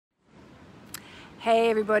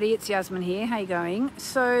Hey everybody, it's Yasmin here. How you going?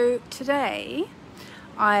 So today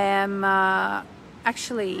I am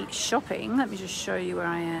actually shopping. Let me just show you where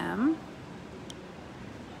I am.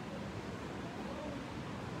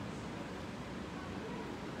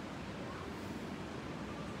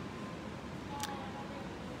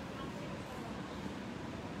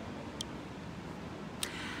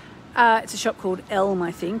 It's a shop called Elm,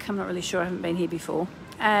 I think. I'm not really sure. I haven't been here before.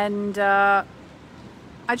 And I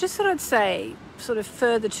just thought I'd say, sort of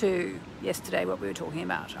further to yesterday, what we were talking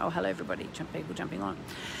about. Oh, hello everybody, people jumping on.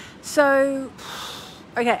 So,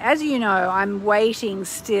 okay, as you know, I'm waiting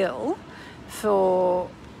still for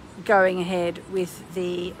going ahead with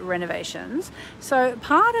the renovations. So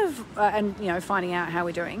part of, and you know, finding out how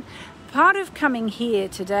we're doing, part of coming here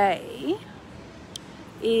today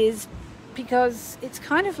is because it's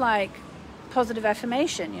kind of like positive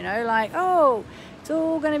affirmation, you know, like, oh, it's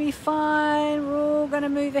all going to be fine, we're all going to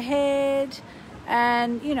move ahead.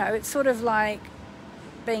 And, you know, it's sort of like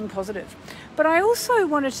being positive. But I also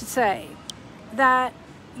wanted to say that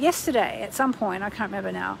yesterday, at some point, I can't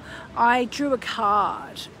remember now, I drew a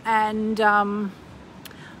card. And I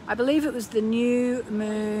believe it was the new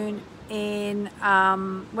moon in,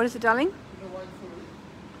 what is it, darling?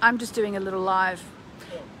 I'm just doing a little live.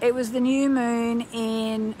 It was the new moon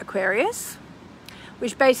in Aquarius,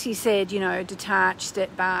 which basically said, you know, detach,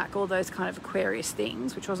 step back, all those kind of Aquarius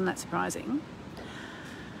things, which wasn't that surprising.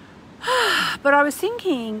 But I was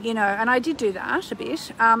thinking, you know, and I did do that a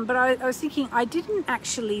bit, but I was thinking I didn't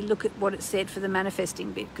actually look at what it said for the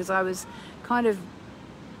manifesting bit, because I was kind of,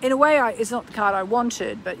 in a way, it's not the card I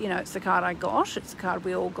wanted, but, you know, it's the card I got. It's the card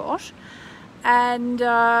we all got. And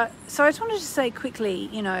so I just wanted to say quickly,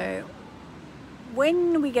 you know,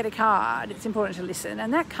 when we get a card, it's important to listen.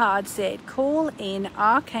 And that card said, call in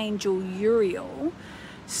Archangel Uriel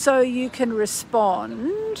so you can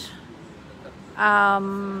respond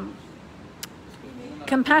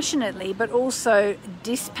compassionately, but also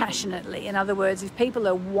dispassionately. In other words, if people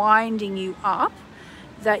are winding you up,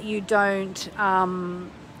 that you don't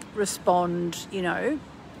respond, you know,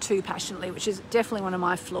 too passionately, which is definitely one of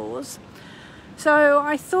my flaws. So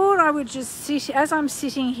I thought I would just sit, as I'm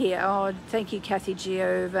sitting here, oh, thank you, Kathy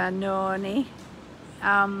Giovanni.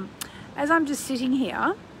 As I'm just sitting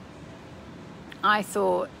here, I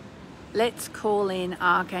thought, let's call in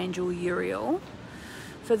Archangel Uriel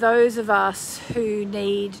for those of us who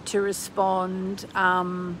need to respond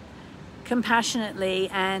compassionately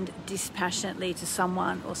and dispassionately to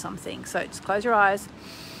someone or something. So just close your eyes,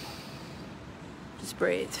 just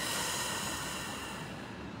breathe.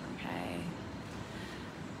 Okay.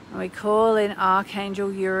 And we call in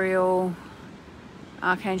Archangel Uriel.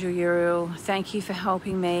 Archangel Uriel, thank you for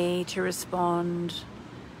helping me to respond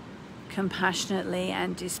compassionately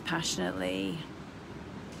and dispassionately.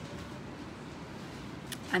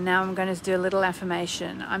 And now I'm going to do a little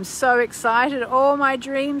affirmation. I'm so excited. All my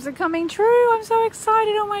dreams are coming true. I'm so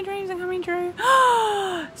excited. All my dreams are coming true.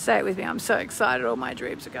 Say it with me. I'm so excited. All my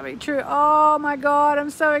dreams are coming true. Oh my God. I'm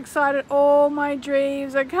so excited. All my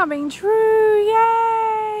dreams are coming true.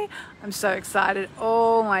 Yay. I'm so excited.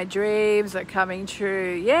 All my dreams are coming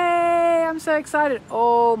true. Yay. I'm so excited.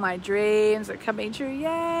 All my dreams are coming true.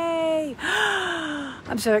 Yay.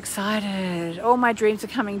 I'm so excited. All my dreams are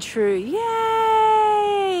coming true. Yay.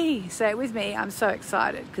 Say it with me. I'm so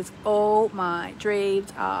excited because all my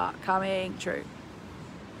dreams are coming true.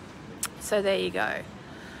 So there you go.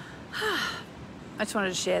 I just wanted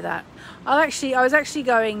to share that. I was actually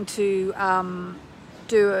going to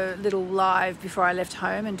do a little live before I left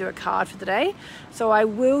home and do a card for the day. So I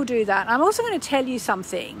will do that. I'm also going to tell you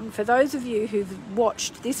something for those of you who've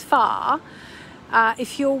watched this far.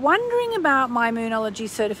 If you're wondering about my Moonology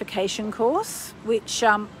certification course, which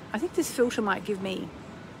I think this filter might give me,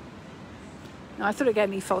 no, I thought it gave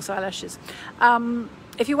me false eyelashes.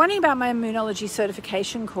 If you're wondering about my Moonology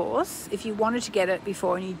certification course, if you wanted to get it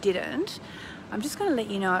before and you didn't, I'm just going to let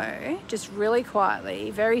you know, just really quietly,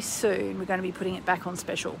 very soon we're going to be putting it back on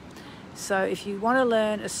special. So if you want to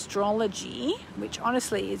learn astrology, which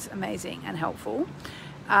honestly is amazing and helpful,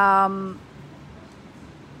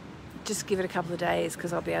 just give it a couple of days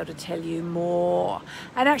because I'll be able to tell you more.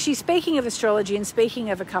 And actually, speaking of astrology and speaking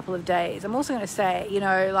of a couple of days, I'm also going to say, you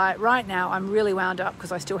know, like right now I'm really wound up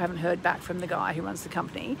because I still haven't heard back from the guy who runs the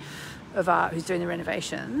company of who's doing the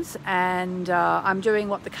renovations, and I'm doing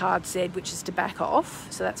what the card said, which is to back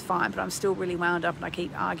off, so that's fine, but I'm still really wound up and I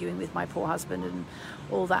keep arguing with my poor husband and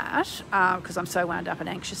all that because I'm so wound up and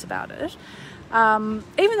anxious about it,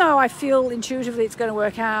 even though I feel intuitively it's going to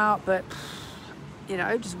work out, but you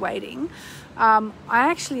know, just waiting. I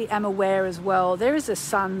actually am aware as well, there is a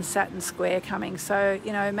Sun-Saturn square coming, so,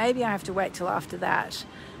 you know, maybe I have to wait till after that,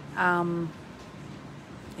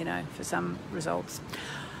 you know, for some results.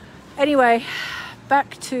 Anyway,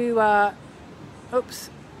 back to,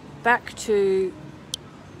 back to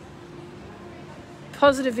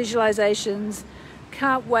positive visualizations.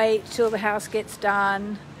 Can't wait till the house gets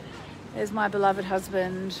done. There's my beloved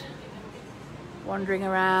husband wandering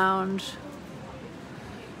around.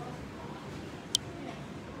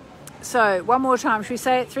 So one more time, should we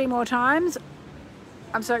say it 3 more times?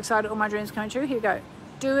 I'm so excited, all my dreams coming true. Here we go.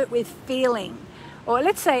 Do it with feeling. Or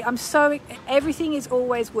let's say everything is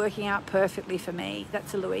always working out perfectly for me.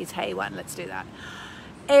 That's a Louise Hay one. Let's do that.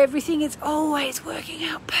 Everything is always working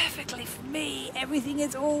out perfectly for me. Everything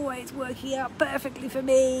is always working out perfectly for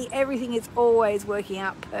me. Everything is always working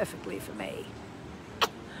out perfectly for me.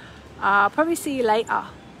 I'll probably see you later.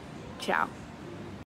 Ciao.